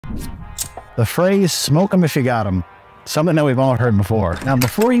The phrase, smoke 'em if you got 'em. Something that we've all heard before. Now,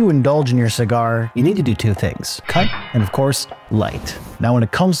 before you indulge in your cigar, you need to do two things: cut and, of course, light. Now, when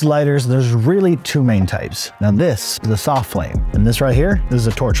it comes to lighters, there's really two main types. Now, this is a soft flame, and this right here, this is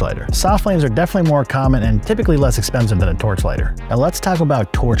a torch lighter. Soft flames are definitely more common and typically less expensive than a torch lighter. Now, let's talk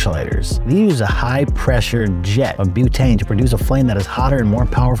about torch lighters. They use a high-pressure jet of butane to produce a flame that is hotter and more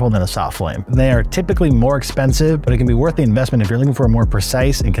powerful than a soft flame. They are typically more expensive, but it can be worth the investment if you're looking for a more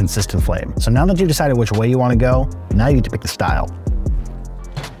precise and consistent flame. So now that you've decided which way you want to go, now you need to pick the style.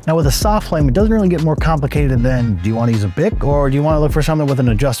 Now with a soft flame, it doesn't really get more complicated than, do you want to use a Bic or do you want to look for something with an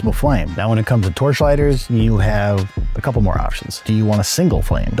adjustable flame? Now when it comes to torch lighters, you have a couple more options. Do you want a single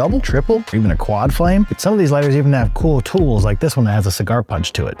flame, double, triple, or even a quad flame? Some of these lighters even have cool tools like this one that has a cigar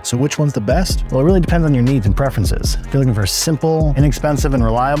punch to it. So which one's the best? Well, it really depends on your needs and preferences. If you're looking for simple, inexpensive, and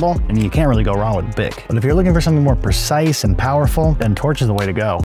reliable, and you can't really go wrong with a Bic. But if you're looking for something more precise and powerful, then torch is the way to go.